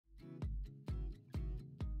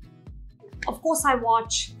Of course, I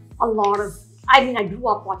watch a lot of, I mean, I grew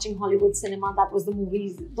up watching Hollywood cinema. That was the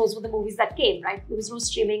movies, those were the movies that came, right? There was no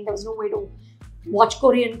streaming, there was no way to watch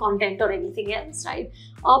Korean content or anything else, right?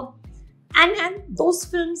 And those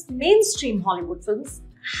films, mainstream Hollywood films,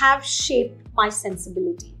 have shaped my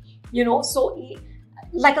sensibility, you know, so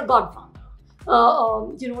like a Godfather,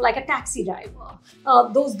 you know, like a Taxi Driver,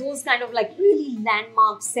 those kind of like really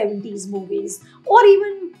landmark 70s movies, or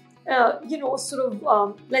even, you know, sort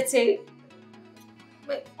of, let's say,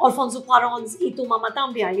 Alfonso Cuarón's Y Tu Mamá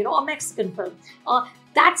Tambien, you know, a Mexican film.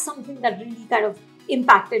 That's something that really kind of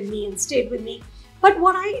impacted me and stayed with me. But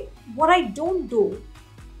what I don't do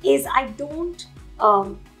is I don't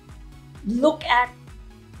look at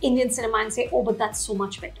Indian cinema and say, oh, but that's so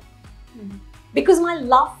much better. Mm-hmm. Because my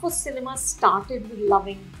love for cinema started with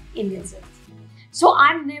loving Indian cinema. So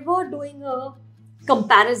I'm never doing a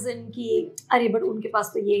comparison ki, Arey, but unke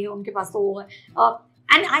paas to ye hai, unke paas to wo hai.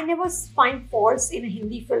 And I never find faults in a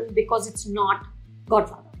Hindi film because it's not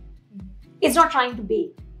Godfather. It's not trying to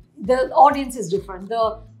be. The audience is different.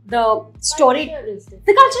 The story, culture is different.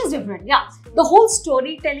 The culture is different. Yeah, the whole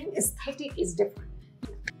storytelling aesthetic is different.